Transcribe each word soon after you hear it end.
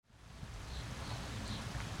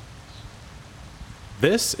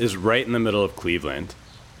This is right in the middle of Cleveland.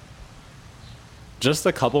 Just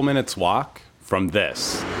a couple minutes walk from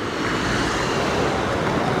this.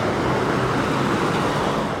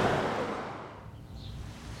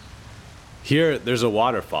 Here, there's a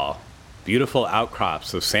waterfall, beautiful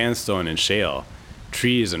outcrops of sandstone and shale,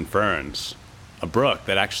 trees and ferns, a brook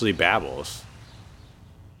that actually babbles.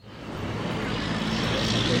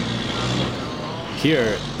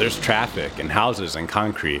 Here, there's traffic and houses and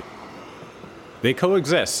concrete. They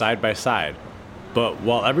coexist side by side, but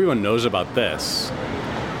while everyone knows about this,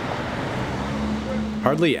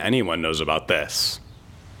 hardly anyone knows about this.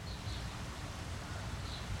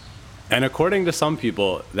 And according to some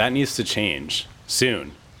people, that needs to change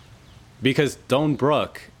soon. Because Doane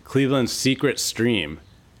Brook, Cleveland's secret stream,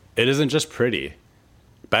 it isn't just pretty.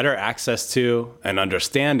 Better access to and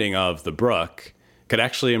understanding of the brook could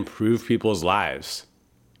actually improve people's lives,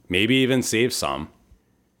 maybe even save some.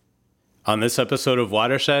 On this episode of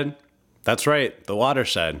Watershed, that's right, the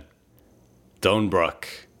watershed, Doane Brook.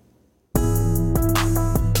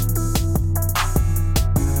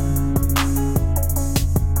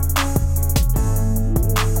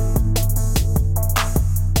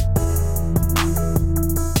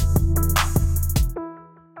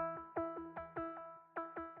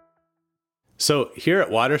 So here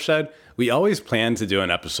at Watershed, we always plan to do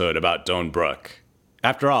an episode about Doane Brook.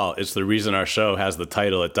 After all, it's the reason our show has the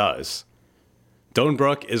title it does. Doane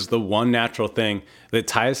Brook is the one natural thing that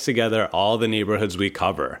ties together all the neighborhoods we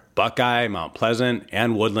cover, Buckeye, Mount Pleasant,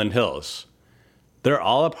 and Woodland Hills. They're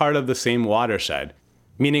all a part of the same watershed,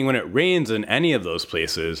 meaning when it rains in any of those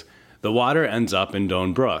places, the water ends up in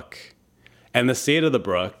Doane Brook. And the state of the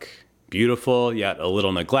brook, beautiful yet a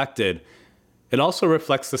little neglected, it also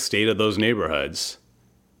reflects the state of those neighborhoods.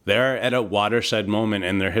 They're at a watershed moment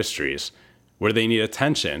in their histories where they need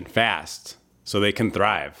attention fast so they can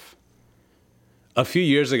thrive. A few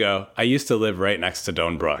years ago, I used to live right next to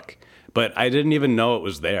Doane Brook, but I didn't even know it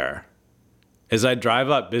was there. As I drive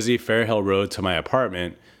up busy Fairhill Road to my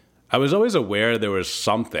apartment, I was always aware there was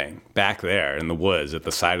something back there in the woods at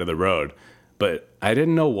the side of the road, but I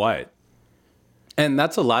didn't know what. And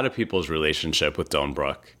that's a lot of people's relationship with Doane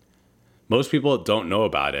Brook. Most people don't know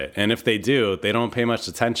about it, and if they do, they don't pay much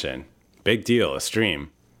attention. Big deal, a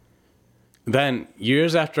stream. Then,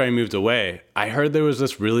 years after I moved away, I heard there was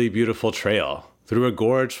this really beautiful trail through a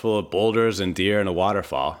gorge full of boulders and deer and a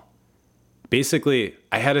waterfall. Basically,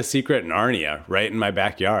 I had a secret Narnia right in my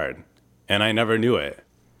backyard, and I never knew it.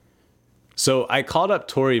 So I called up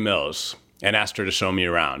Tori Mills and asked her to show me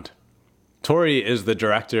around. Tori is the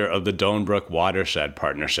director of the Doane Brook Watershed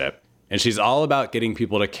Partnership, and she's all about getting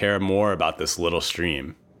people to care more about this little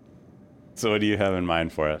stream. So what do you have in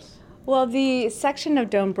mind for us? Well, the section of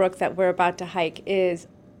Doane Brook that we're about to hike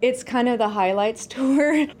it's kind of the highlights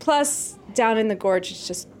tour. Plus, down in the gorge, it's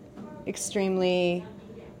just extremely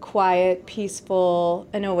quiet, peaceful,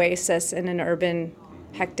 an oasis in an urban,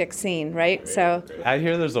 hectic scene, right? So I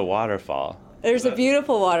hear there's a waterfall. There's a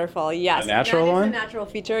beautiful waterfall, yes. A natural one? It's a natural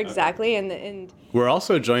feature, exactly. And We're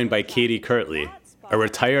also joined by Katie Kirtley, a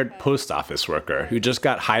retired post office worker who just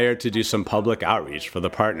got hired to do some public outreach for the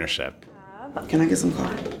partnership. Can I get some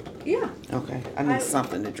coffee? yeah. Okay, I need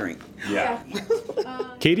something to drink. Yeah.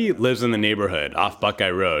 Katie lives in the neighborhood off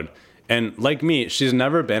Buckeye Road, and like me, she's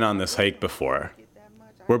never been on this hike before.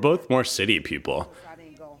 We're both more city people.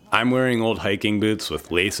 I'm wearing old hiking boots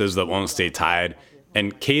with laces that won't stay tied,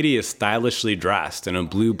 and Katie is stylishly dressed in a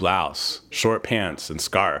blue blouse, short pants, and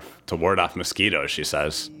scarf to ward off mosquitoes, she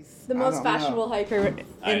says. The most fashionable hiker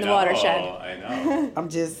in the watershed. I know. I'm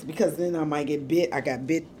just, because then I might get bit. I got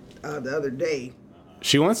bit the other day.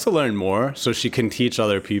 She wants to learn more so she can teach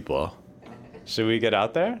other people. Should we get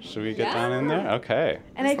out there? Should we get down in there? Okay.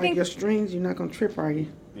 And It's I like think your strings, you're not going to trip, are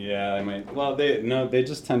you? Yeah, I might. Well, they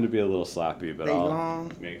just tend to be a little sloppy, but They I'll long?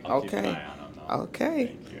 keep Okay. an eye on them. Though.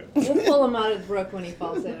 Okay. Thank you. we'll pull him out of the brook when he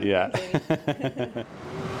falls in. Yeah.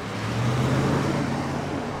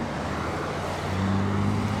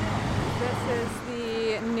 This is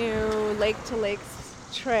the new Lake to Lakes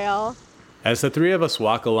trail. As the three of us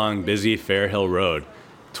walk along busy Fairhill Road,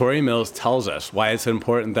 Tori Mills tells us why it's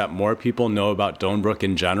important that more people know about Doane Brook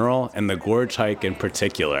in general and the gorge hike in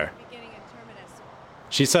particular.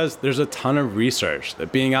 She says there's a ton of research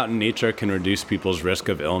that being out in nature can reduce people's risk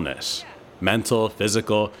of illness. Mental,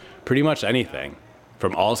 physical, pretty much anything.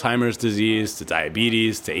 From Alzheimer's disease to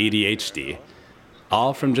diabetes to ADHD.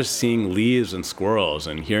 All from just seeing leaves and squirrels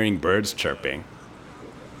and hearing birds chirping.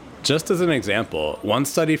 Just as an example, one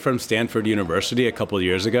study from Stanford University a couple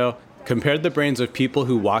years ago compared the brains of people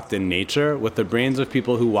who walked in nature with the brains of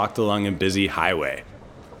people who walked along a busy highway.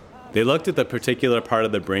 They looked at the particular part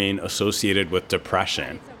of the brain associated with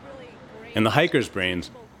depression. In the hiker's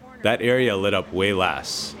brains, that area lit up way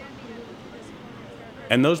less.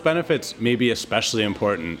 And those benefits may be especially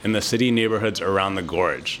important in the city neighborhoods around the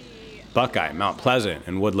gorge. Buckeye, Mount Pleasant,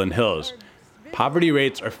 and Woodland Hills. Poverty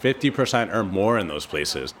rates are 50% or more in those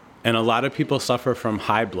places, and a lot of people suffer from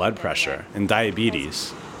high blood pressure and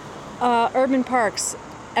diabetes. Urban parks,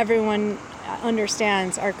 everyone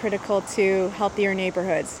understands, are critical to healthier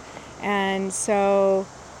neighborhoods. And so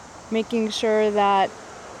making sure that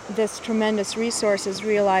this tremendous resource is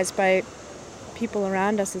realized by people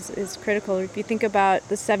around us is critical. If you think about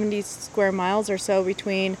the 70 square miles or so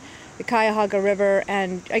between the Cuyahoga River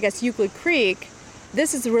and, I guess, Euclid Creek,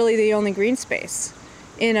 this is really the only green space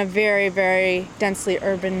in a very, very densely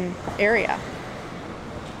urban area.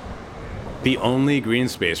 The only green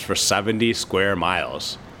space for 70 square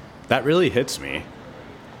miles. That really hits me.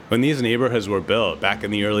 When these neighborhoods were built back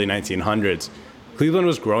in the early 1900s, Cleveland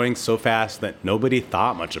was growing so fast that nobody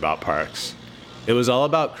thought much about parks. It was all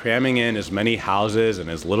about cramming in as many houses and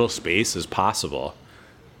as little space as possible.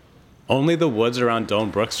 Only the woods around Doan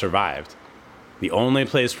Brook survived. The only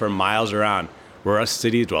place for miles around where us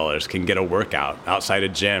city dwellers can get a workout outside a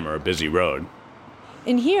gym or a busy road.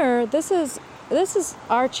 In here, this is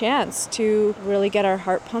our chance to really get our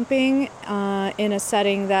heart pumping in a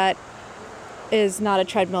setting that is not a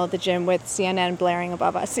treadmill at the gym with CNN blaring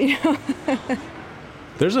above us, you know.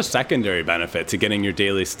 There's a secondary benefit to getting your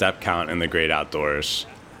daily step count in the great outdoors.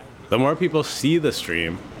 The more people see the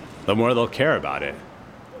stream, the more they'll care about it.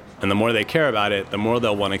 And the more they care about it, the more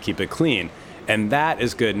they'll want to keep it clean. And that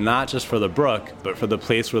is good not just for the brook, but for the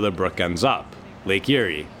place where the brook ends up, Lake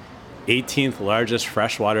Erie, 18th largest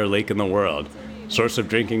freshwater lake in the world, source of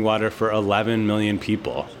drinking water for 11 million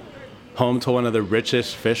people, home to one of the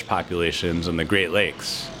richest fish populations in the Great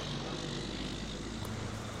Lakes.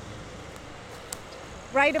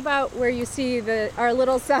 Right about where you see our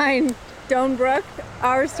little sign, Doan Brook,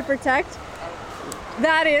 ours to protect,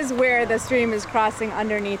 that is where the stream is crossing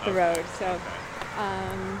underneath the road. So,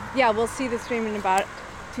 we'll see the stream in about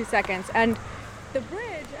 2 seconds. And the bridge,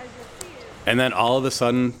 as you'll see, And then all of a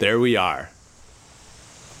sudden, there we are.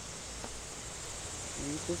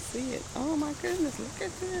 You can see it. Oh my goodness, look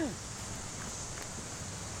at this.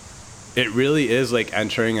 It really is like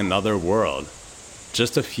entering another world,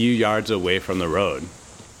 just a few yards away from the road.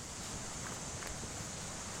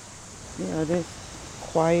 Yeah, this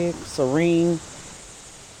quiet, serene.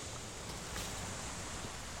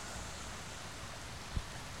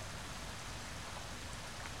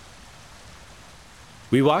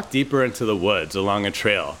 We walked deeper into the woods along a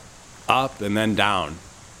trail, up and then down.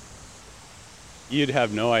 You'd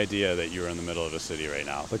have no idea that you were in the middle of a city right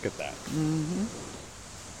now. Look at that. Mm-hmm.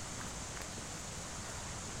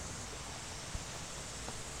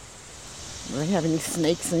 Do they have any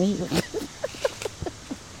snakes in here?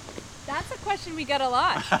 that's a question we get a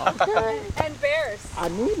lot. Okay. And bears. I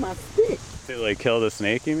need my stick. To like kill the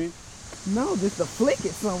snake, you mean? No, just to flick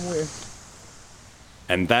it somewhere.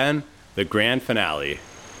 And then the grand finale.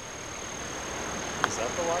 Is that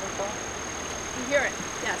the waterfall? You hear it,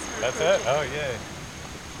 yes. That's it? Oh, yay.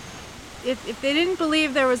 If they didn't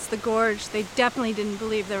believe there was the gorge, they definitely didn't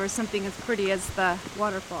believe there was something as pretty as the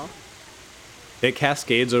waterfall. It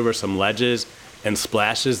cascades over some ledges and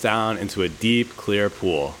splashes down into a deep, clear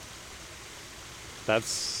pool.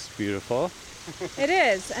 That's beautiful. It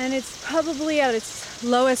is, and it's probably at its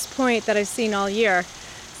lowest point that I've seen all year.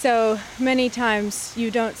 So many times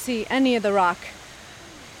you don't see any of the rock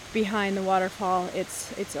behind the waterfall.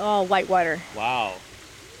 It's all white water. Wow.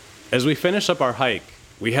 As we finish up our hike,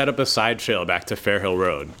 we head up a side trail back to Fairhill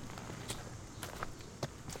Road.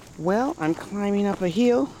 Well, I'm climbing up a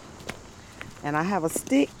hill, and I have a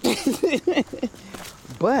stick,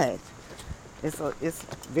 but it's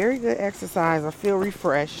very good exercise. I feel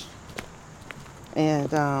refreshed,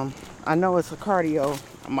 and I know it's a cardio.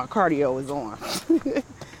 My cardio is on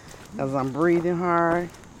because I'm breathing hard,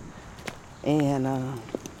 and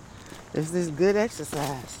it's this good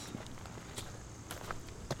exercise.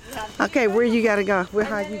 Okay, where you gotta go?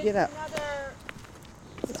 How you get up?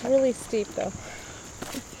 It's really steep though.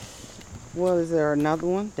 Well, is there another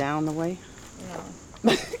one down the way?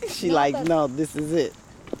 No. No, this is it.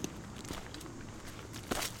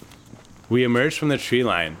 We emerged from the tree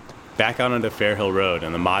line, back out onto Fairhill Road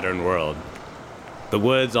in the modern world. The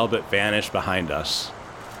woods all but vanished behind us.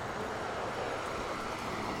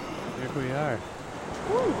 Here we are.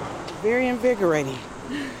 Woo, very invigorating.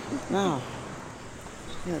 No.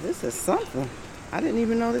 Yeah, this is something. I didn't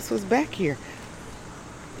even know this was back here.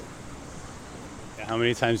 How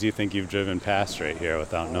many times do you think you've driven past right here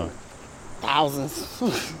without knowing? Thousands.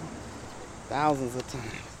 thousands of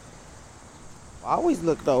times. I always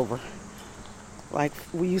looked over. Like,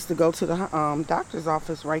 we used to go to the doctor's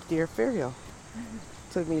office right there at Fair Hill.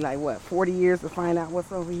 Took me like, 40 years to find out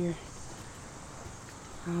what's over here.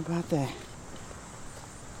 How about that?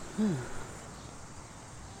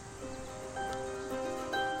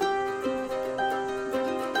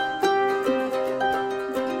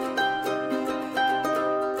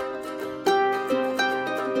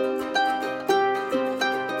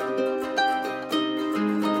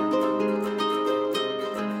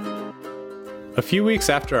 A few weeks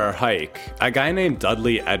after our hike, a guy named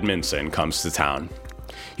Dudley Edmondson comes to town.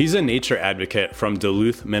 He's a nature advocate from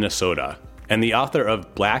Duluth, Minnesota, and the author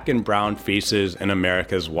of Black and Brown Faces in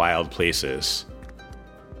America's Wild Places.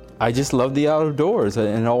 I just love the outdoors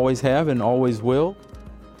and always have and always will.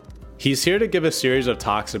 He's here to give a series of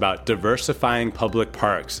talks about diversifying public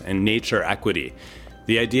parks and nature equity,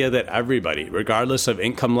 the idea that everybody, regardless of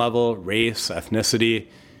income level, race, ethnicity,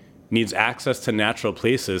 needs access to natural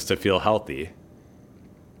places to feel healthy.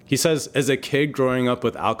 He says as a kid growing up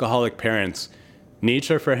with alcoholic parents,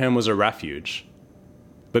 nature for him was a refuge.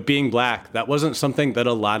 But being Black, that wasn't something that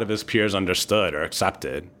a lot of his peers understood or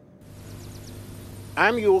accepted.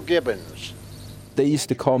 I'm Yule Gibbons. They used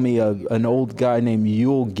to call me an old guy named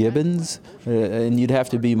Yule Gibbons, and you'd have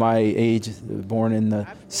to be my age, born in the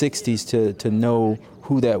 60s, to know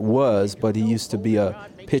who that was, but he used to be a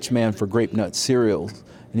pitchman for Grape Nut cereals.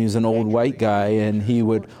 And he was an old white guy, and he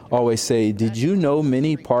would always say, "Did you know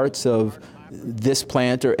many parts of this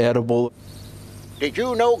plant are edible?" Did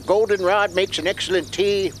you know goldenrod makes an excellent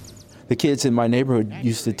tea? The kids in my neighborhood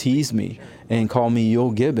used to tease me and call me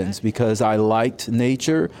Yule Gibbons because I liked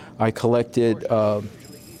nature. I collected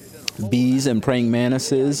bees and praying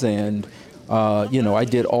mantises, and I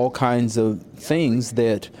did all kinds of things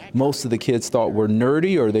that most of the kids thought were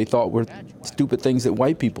nerdy, or they thought were stupid things that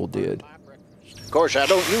white people did. Of course, I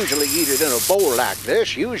don't usually eat it in a bowl like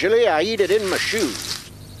this. Usually I eat it in my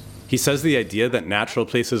shoes. He says the idea that natural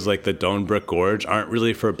places like the Doan Brook Gorge aren't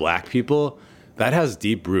really for Black people, that has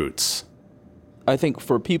deep roots. I think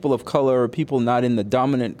for people of color, people not in the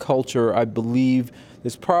dominant culture, I believe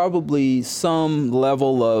there's probably some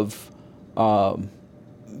level of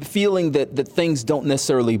feeling that things don't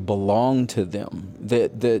necessarily belong to them,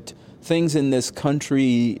 that things in this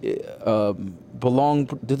country belong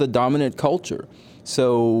to the dominant culture.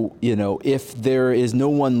 So, if there is no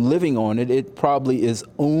one living on it, it probably is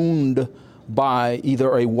owned by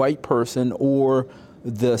either a white person or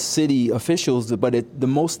the city officials, but the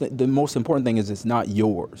most important thing is it's not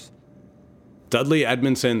yours. Dudley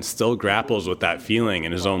Edmondson still grapples with that feeling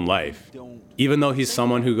in his own life, even though he's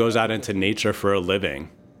someone who goes out into nature for a living.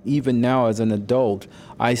 Even now as an adult,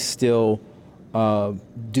 I still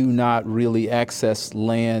do not really access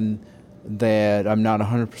land that I'm not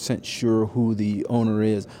 100% sure who the owner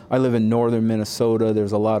is. I live in northern Minnesota.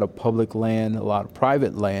 There's a lot of public land, a lot of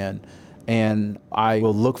private land, and I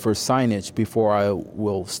will look for signage before I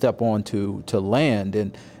will step onto land.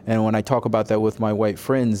 And when I talk about that with my white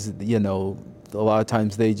friends, a lot of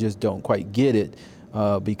times they just don't quite get it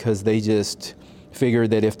because they just figure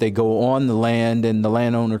that if they go on the land and the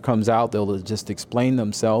landowner comes out, they'll just explain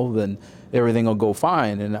themselves and everything will go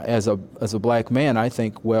fine. And as a Black man, I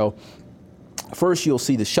think, well, first you'll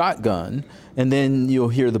see the shotgun, and then you'll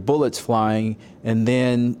hear the bullets flying, and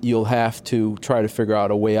then you'll have to try to figure out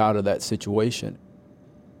a way out of that situation.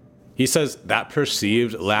 He says that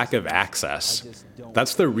perceived lack of access,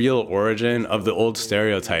 that's the real origin of the old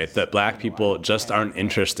stereotype that Black people just aren't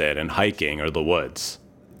interested in hiking or the woods.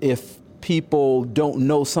 If people don't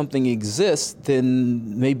know something exists,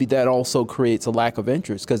 then maybe that also creates a lack of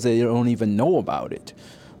interest because they don't even know about it,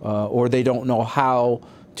 or they don't know how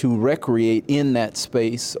to recreate in that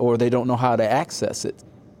space, or they don't know how to access it.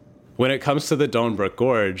 When it comes to the Doan Brook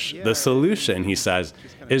Gorge, the solution, he says,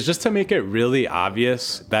 is just to make it really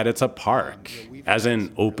obvious that it's a park, as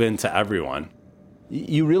in open to everyone.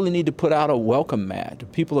 You really need to put out a welcome mat.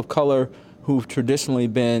 People of color who've traditionally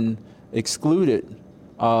been excluded,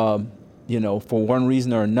 for one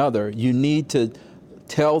reason or another, you need to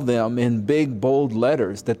tell them in big, bold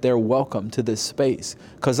letters that they're welcome to this space,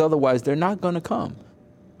 because otherwise they're not going to come.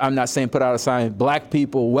 I'm not saying put out a sign, Black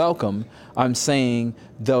people welcome. I'm saying,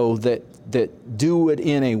 though, that do it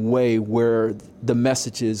in a way where the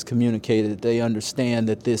message is communicated. They understand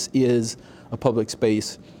that this is a public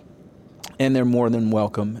space and they're more than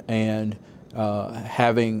welcome. And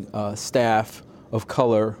having staff of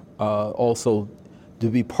color also to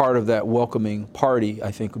be part of that welcoming party, I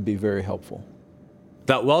think would be very helpful.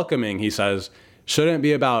 That welcoming, he says, shouldn't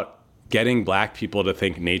be about getting Black people to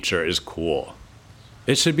think nature is cool.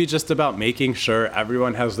 It should be just about making sure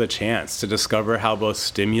everyone has the chance to discover how both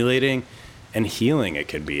stimulating and healing it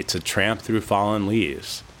can be to tramp through fallen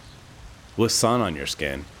leaves, with sun on your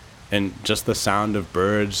skin, and just the sound of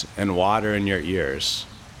birds and water in your ears,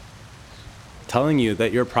 telling you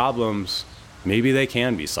that your problems, maybe they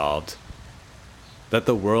can be solved, that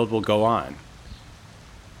the world will go on,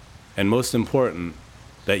 and most important,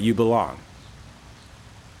 that you belong.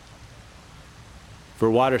 For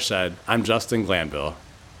Watershed, I'm Justin Glanville.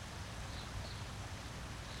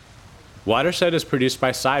 Watershed is produced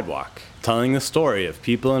by Sidewalk, telling the story of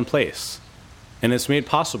people and place, and it's made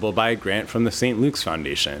possible by a grant from the St. Luke's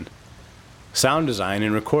Foundation. Sound design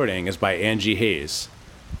and recording is by Angie Hayes.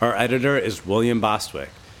 Our editor is William Bostwick,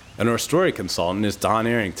 and our story consultant is Don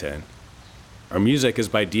Arrington. Our music is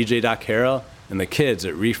by DJ Doc Harrell and the kids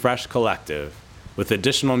at Refresh Collective, with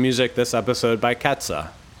additional music this episode by Ketsa.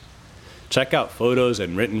 Check out photos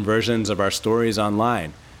and written versions of our stories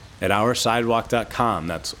online at OurSidewalk.com,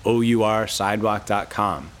 that's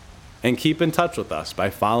OURSidewalk.com. And keep in touch with us by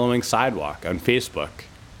following Sidewalk on Facebook.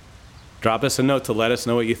 Drop us a note to let us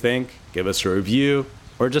know what you think, give us a review,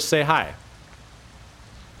 or just say hi.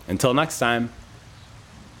 Until next time.